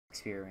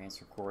experience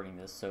recording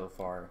this so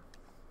far.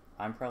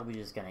 I'm probably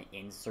just gonna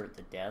insert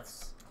the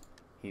deaths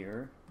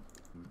here.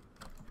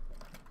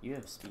 You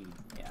have speed,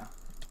 yeah.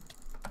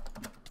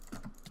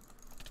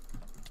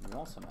 You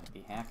also might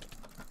be hacking.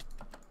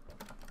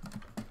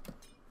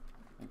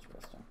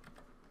 Interesting.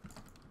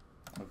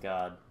 Oh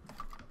god.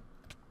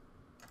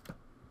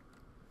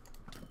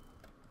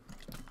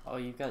 Oh,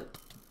 you got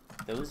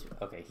those?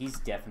 Okay, he's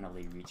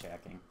definitely reach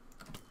hacking.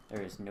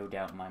 There is no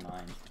doubt in my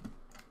mind.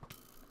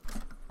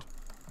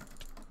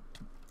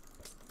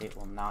 It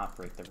will not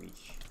break the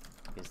reach,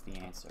 is the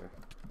answer.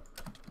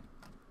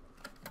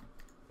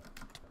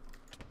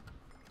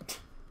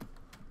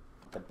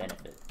 The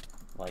benefit.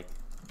 Like,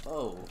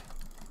 oh.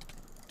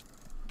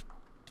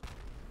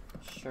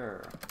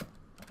 Sure.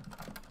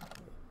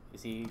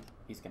 Is he?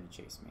 He's gonna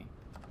chase me.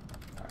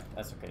 Alright,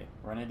 that's okay.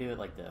 We're gonna do it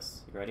like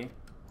this. You ready?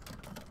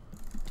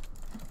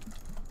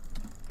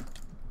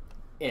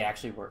 It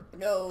actually worked.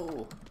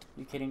 No!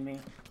 You kidding me?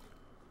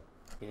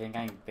 You think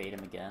I can bait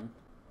him again?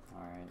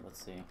 Alright,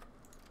 let's see.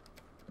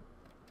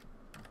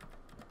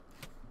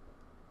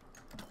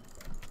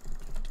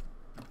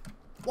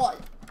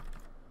 What?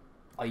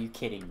 Are you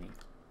kidding me?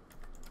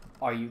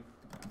 Are you...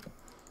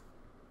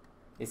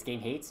 This game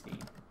hates me.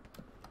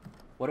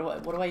 What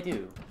do I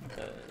do?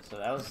 So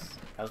that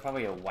was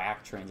probably a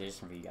whack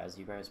transition for you guys.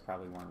 You guys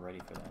probably weren't ready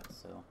for that,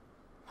 so...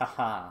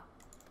 Haha.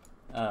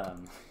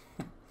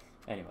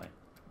 Anyway.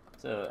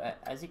 So,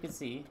 as you can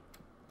see,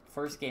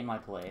 first game I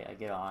play, I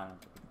get on,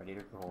 ready to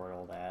record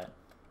all that,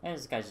 and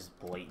this guy's just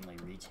blatantly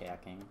reach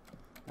hacking.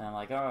 And I'm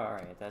like, oh,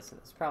 alright, that's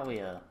probably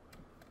an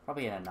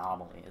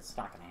anomaly. It's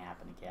not gonna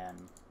happen again.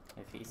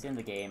 If he's in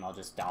the game, I'll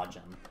just dodge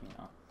him, you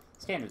know.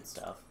 Standard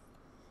stuff.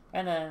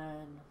 And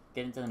then,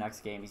 get into the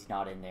next game, he's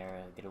not in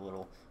there, get a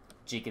little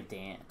jig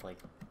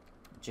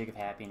of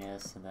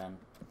happiness, and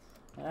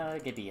then,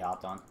 get beat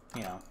hopped on,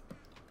 you know.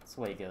 That's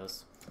the way it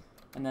goes.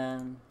 And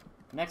then,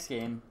 next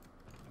game,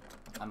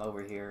 I'm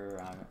over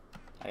here,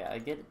 I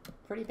get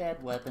pretty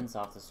bad weapons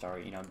off the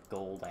start, you know,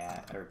 gold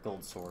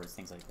swords,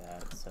 things like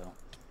that, so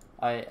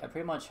I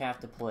pretty much have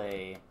to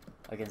play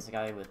against a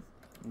guy with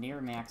near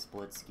max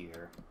blitz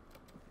gear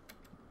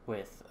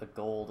with a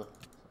gold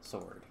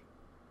sword.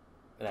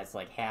 That's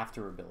like half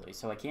durability,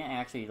 so I can't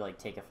actually like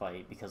take a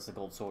fight because the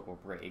gold sword will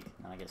break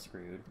and I get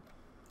screwed.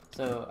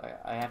 So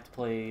I have to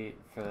play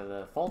for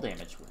the fall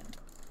damage win.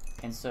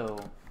 And so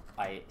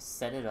I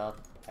set it up,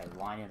 I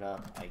line it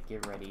up, I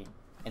get ready,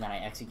 and then I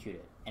execute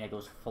it, and it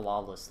goes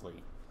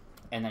flawlessly.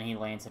 And then he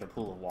lands in a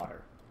pool of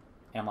water.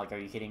 And I'm like, are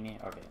you kidding me?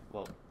 Okay,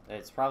 well,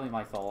 it's probably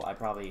my fault. I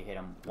probably hit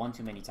him one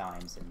too many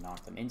times and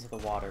knocked him into the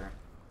water.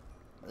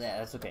 Yeah,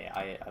 that's okay.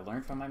 I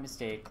learned from my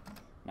mistake.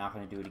 Not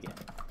going to do it again.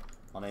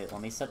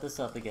 Let me set this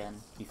up again.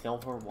 He fell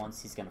for it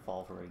once, he's going to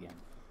fall for it again.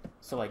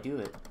 So I do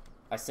it.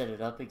 I set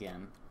it up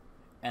again.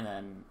 And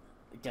then,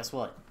 guess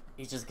what?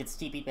 He just gets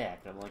TP'd back.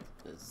 And I'm like,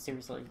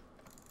 seriously?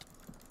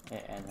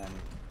 And then...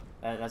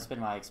 That's been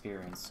my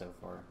experience so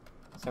far.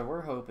 So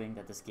we're hoping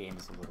that this game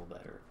is a little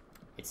better.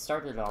 It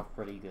started off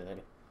pretty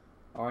good.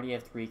 I already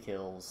have 3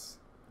 kills.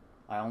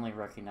 I only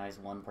recognize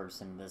one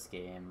person in this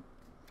game.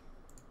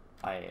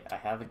 I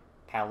have a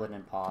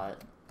paladin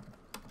pot.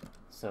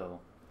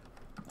 So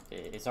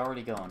it's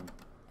already going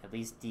at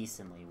least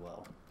decently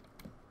well.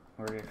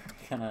 We're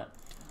gonna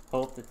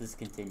hope that this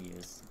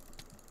continues.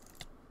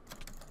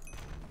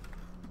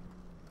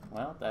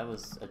 Well, that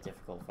was a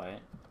difficult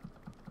fight.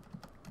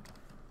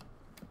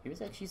 He was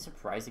actually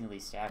surprisingly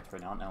stacked for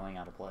not knowing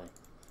how to play.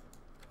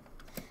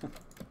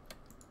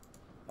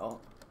 Oh,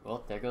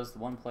 well, there goes the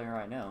one player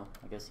I know.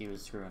 I guess he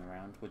was screwing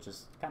around, which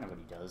is kind of what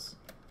he does.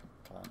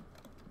 But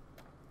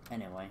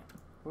anyway,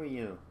 who are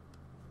you?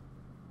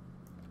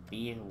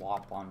 Be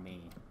Wop on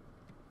me.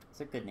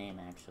 It's a good name,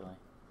 actually.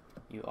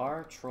 You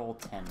are Troll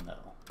 10,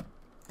 though.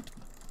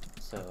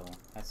 So,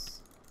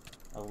 that's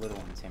a little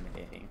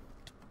intimidating.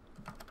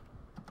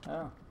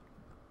 Oh.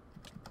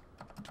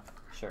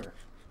 Sure.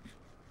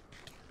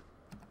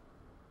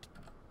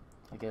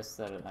 I guess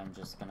that I'm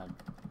just gonna,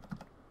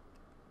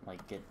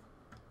 like, get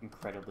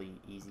incredibly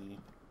easy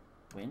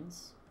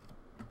wins?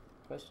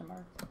 Question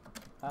mark?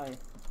 Hi.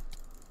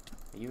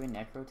 Are you in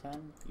Necro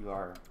 10? You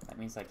are. That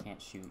means I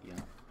can't shoot you.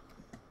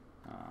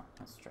 Oh,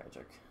 that's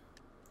tragic.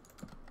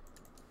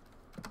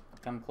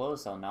 Come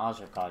close, I'll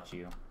nausea pot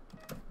you.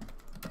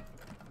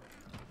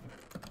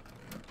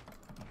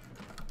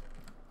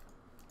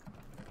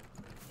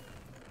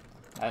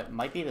 That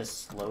might be the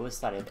slowest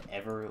that I've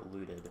ever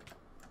looted.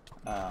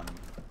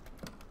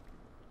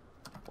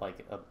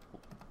 Like a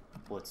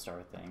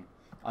Blitzstar thing.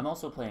 I'm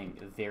also playing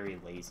very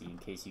lazy, in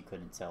case you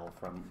couldn't tell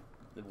from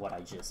what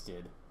I just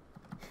did.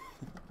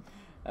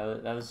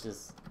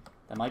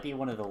 That might be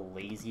one of the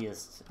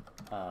laziest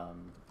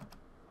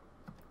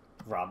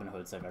Robin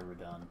Hoods I've ever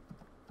done.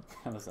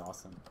 That was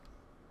awesome.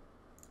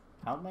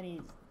 How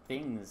many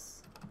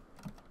things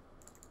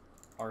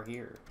are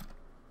here?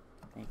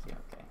 Thank you,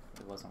 okay.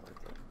 It wasn't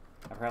worth it.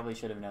 I probably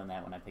should have known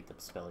that when I picked up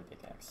Spelly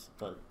Pickaxe,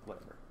 but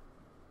whatever.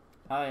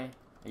 Hi.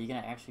 Are you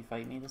gonna actually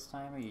fight me this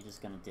time, or are you just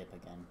gonna dip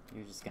again?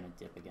 You're just gonna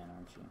dip again,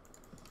 aren't you?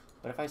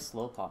 What if I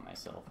slow pop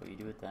myself? Will you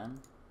do it then?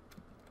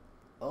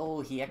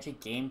 Oh, he actually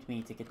gamed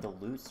me to get the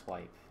loot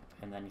swipe,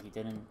 and then he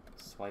didn't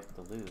swipe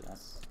the loot.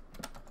 That's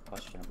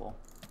questionable.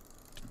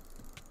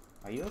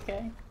 Are you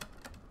okay?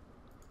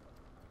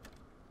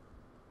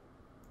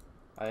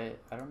 I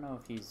don't know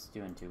if he's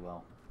doing too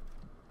well.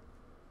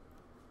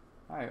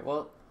 Alright,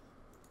 well,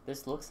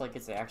 this looks like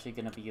it's actually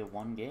going to be a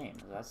one game.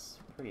 That's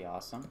pretty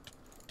awesome.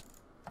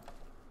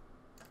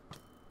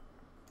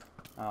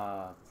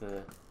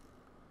 The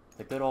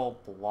good old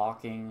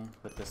blocking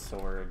with the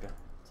sword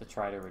to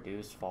try to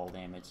reduce fall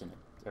damage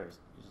or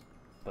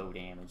bow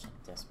damage in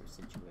a desperate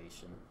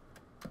situation.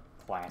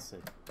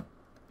 Classic.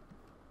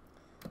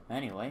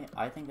 Anyway,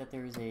 I think that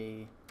there's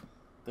a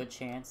good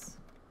chance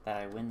that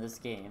I win this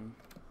game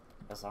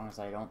as long as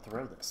I don't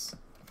throw this.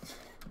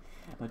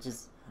 Which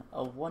is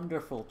a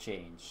wonderful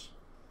change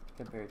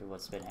compared to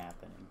what's been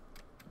happening.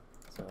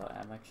 So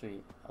I'm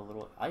actually a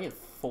little... I have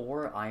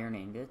 4 iron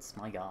ingots?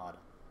 My god.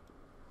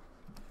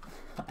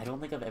 I don't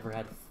think I've ever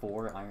had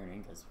 4 iron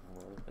ingots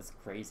before. That's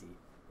crazy.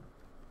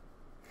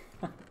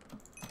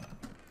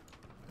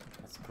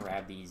 Let's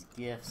grab these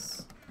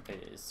gifts.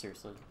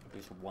 Seriously,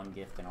 there's 1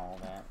 gift and all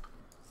that.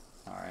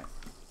 Alright.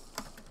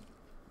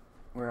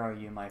 Where are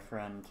you, my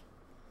friend?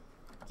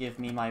 Give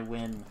me my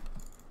win.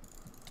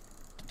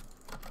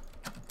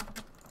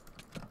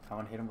 I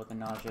want to hit him with a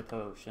nausea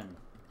potion.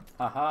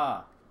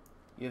 Haha!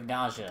 You have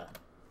nausea.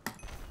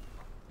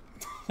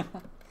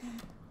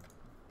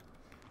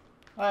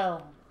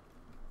 Well,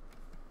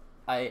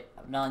 I'm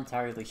not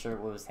entirely sure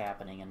what was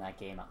happening in that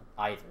game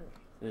either.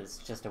 It's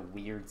just a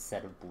weird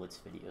set of Blitz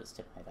videos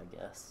tonight, I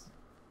guess.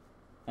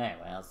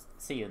 Anyway, I'll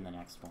see you in the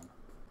next one.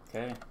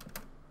 Okay?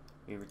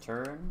 We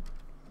return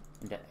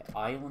into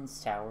Aelin's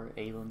Tower,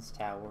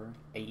 however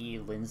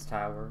you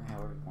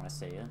want to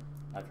say it.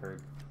 I've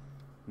heard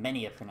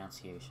many a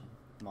pronunciation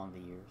among the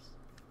years.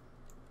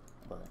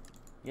 But,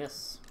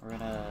 yes, we're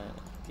gonna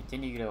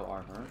continue to go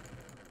armor.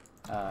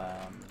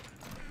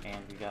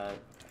 And we got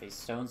a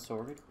stone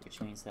sword, which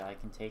means that I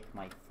can take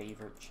my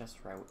favorite chest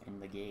route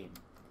in the game.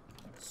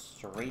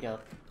 Straight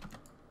up,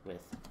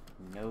 with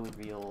no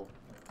real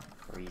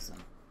reason.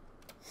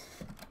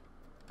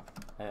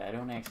 I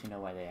don't actually know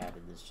why they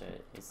added this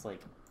shit. It's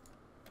like,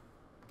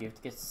 you have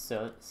to get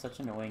such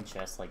annoying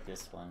chests like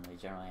this one. They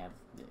generally have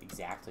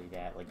exactly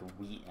that, like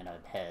wheat and a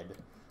head.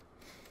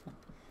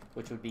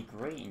 Which would be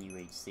great in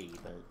UHC,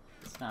 but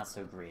it's not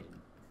so great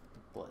in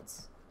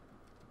Blitz.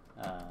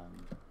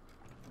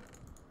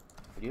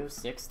 We do have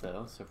 6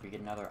 though, so if we get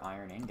another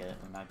iron ingot,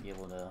 we might be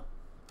able to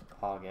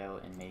hog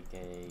out and make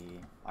a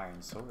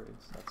iron sword,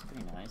 so that's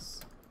pretty nice.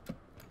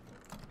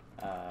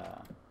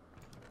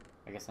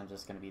 I guess I'm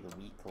just gonna be the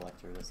wheat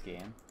collector this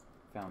game.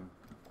 Found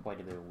quite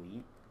a bit of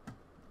wheat.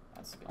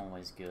 That's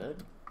always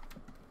good.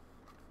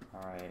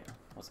 Alright,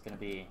 what's gonna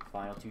be?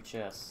 Final 2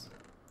 chests.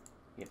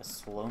 We have a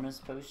slowness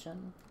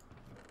potion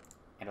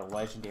and a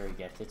legendary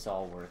gift. It's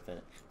all worth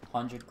it.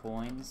 100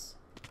 coins.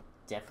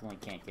 Definitely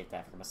can't get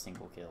that from a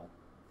single kill.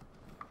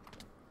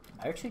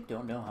 I actually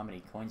don't know how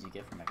many coins you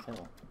get from a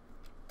kill.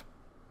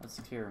 Let's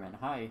experiment.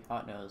 Hi,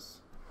 Hot Nose.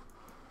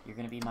 You're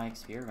gonna be my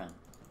experiment.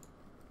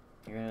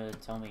 You're gonna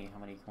tell me how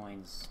many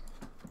coins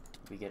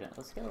we get.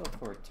 Let's go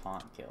for a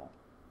taunt kill.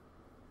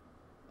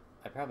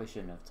 I probably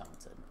shouldn't have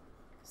taunted,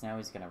 because now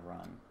he's gonna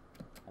run.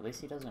 At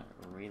least he doesn't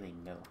really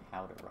know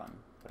how to run,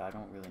 but I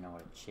don't really know how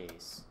to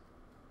chase.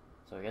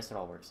 So I guess it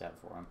all works out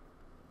for him.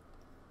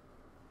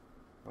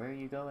 Where are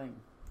you going?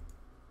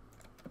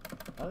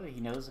 Oh,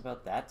 he knows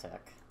about that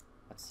tech.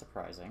 That's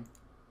surprising.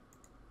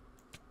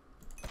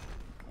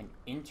 An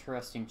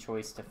interesting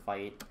choice to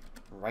fight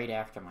right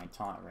after my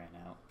taunt ran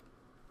out.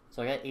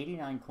 So I got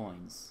 89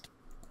 coins.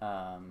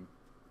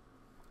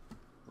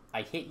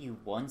 I hit you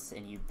once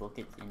and you book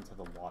it into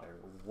the water.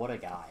 What a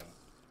guy.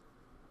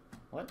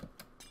 What?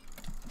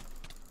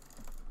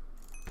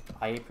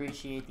 I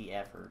appreciate the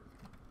effort.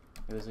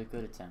 It was a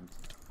good attempt.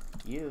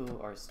 You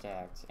are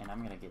stacked, and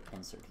I'm gonna get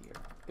pincered here.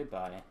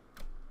 Goodbye.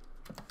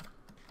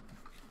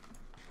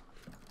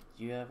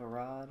 Do you have a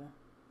rod?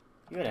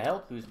 You had a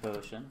health boost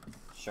potion.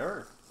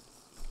 Sure.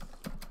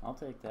 I'll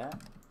take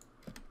that.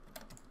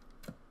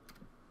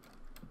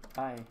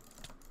 Hi.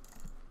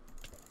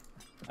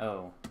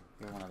 Oh,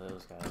 you're one of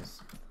those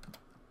guys.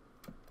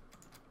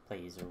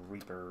 Plays a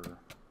Reaper.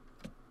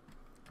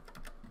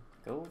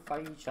 Go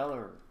fight each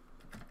other.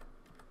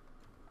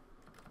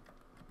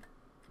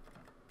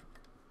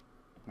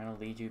 I'm gonna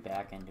lead you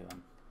back into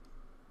him.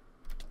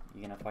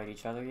 You gonna fight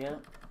each other yet?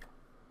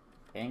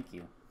 Thank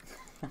you.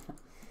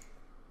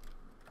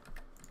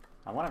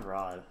 I want a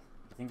rod.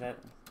 You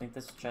think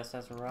this chest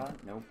has a rod?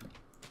 Nope.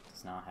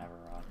 Does not have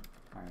a rod.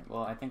 Alright,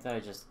 well I think that I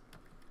just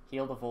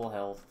heal to full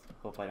health,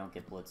 hope I don't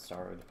get blitz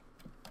starred,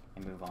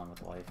 and move on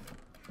with life.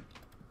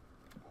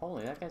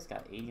 Holy, that guy's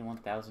got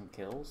 81,000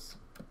 kills?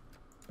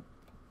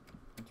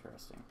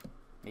 Interesting.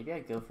 Maybe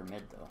I'd go for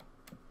mid though.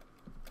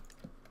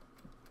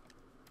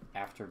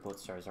 After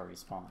Blitzstar is already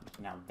spawned.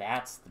 Now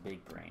that's the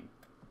big brain.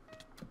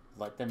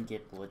 Let them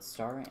get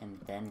Blitzstar and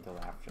then go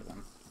after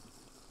them.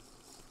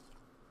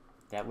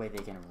 That way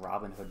they can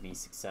Robin Hood me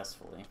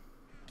successfully.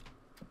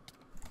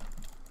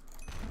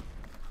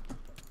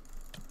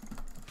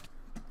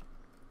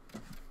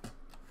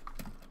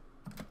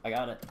 I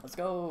got it. Let's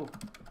go.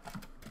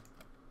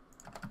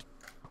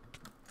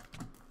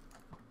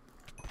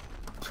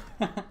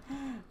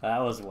 That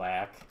was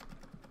whack.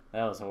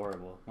 That was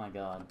horrible. My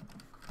god.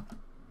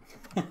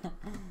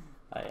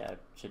 I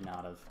should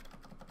not have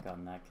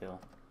gotten that kill.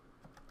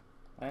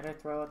 Why did I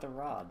throw out the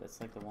rod? That's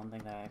like the one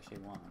thing that I actually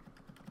want.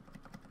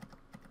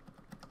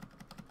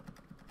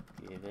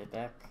 Give it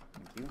back.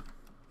 Thank you.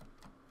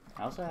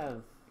 I also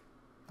have...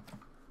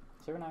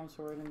 Is there an iron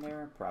sword in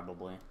there?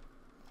 Probably.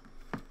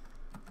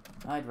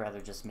 I'd rather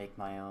just make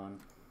my own.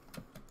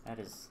 That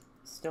is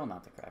still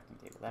not the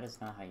crafting table. That is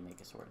not how you make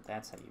a sword.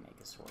 That's how you make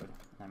a sword.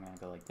 And I'm gonna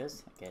go like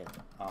this. Get it.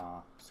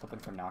 Aw, just hoping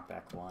for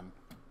knockback 1.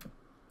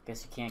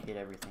 Guess you can't get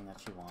everything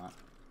that you want.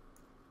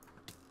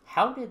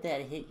 How did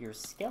that hit your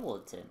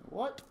skeleton?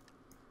 What?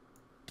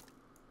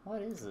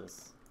 What is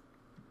this?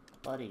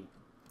 Buddy.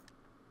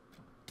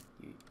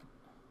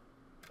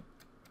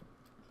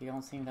 You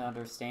don't seem to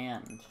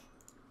understand.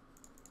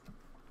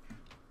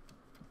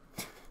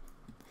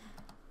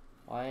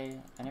 Why?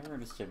 I never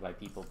understood why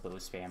people bow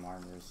spam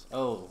armors.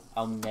 Oh,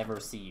 I'll never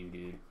see you,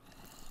 dude.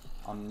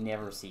 I'll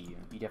never see you.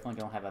 You definitely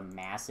don't have a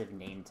massive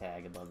name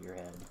tag above your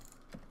head.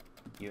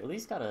 You at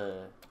least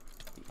gotta...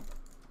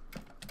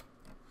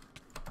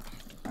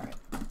 Alright.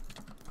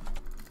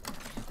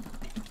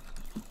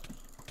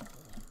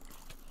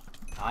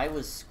 I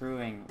was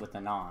screwing with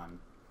Anon,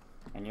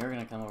 and you're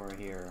gonna come over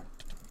here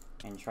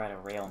and try to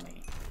rail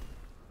me.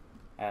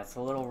 That's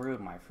a little rude,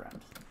 my friend.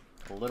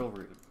 A little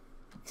rude.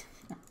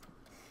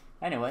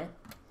 Anyway,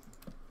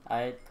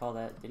 I'd call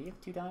that... Did he have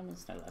 2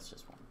 diamonds? No, that's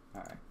just 1.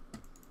 Alright.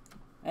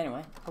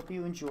 Anyway, hope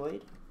you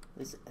enjoyed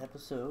this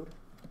episode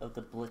of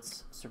the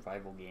Blitz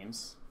survival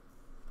games.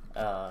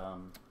 Yeah.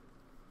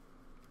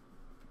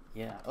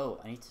 Oh,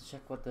 I need to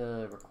check what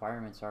the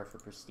requirements are for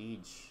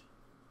prestige.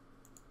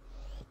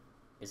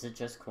 Is it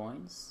just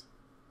coins?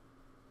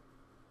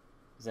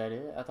 Is that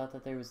it? I thought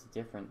that there was a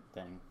different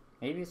thing.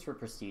 Maybe it's for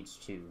prestige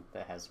 2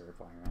 that has a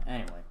requirement.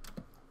 Anyway,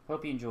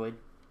 hope you enjoyed.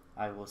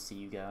 I will see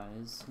you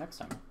guys next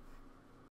time.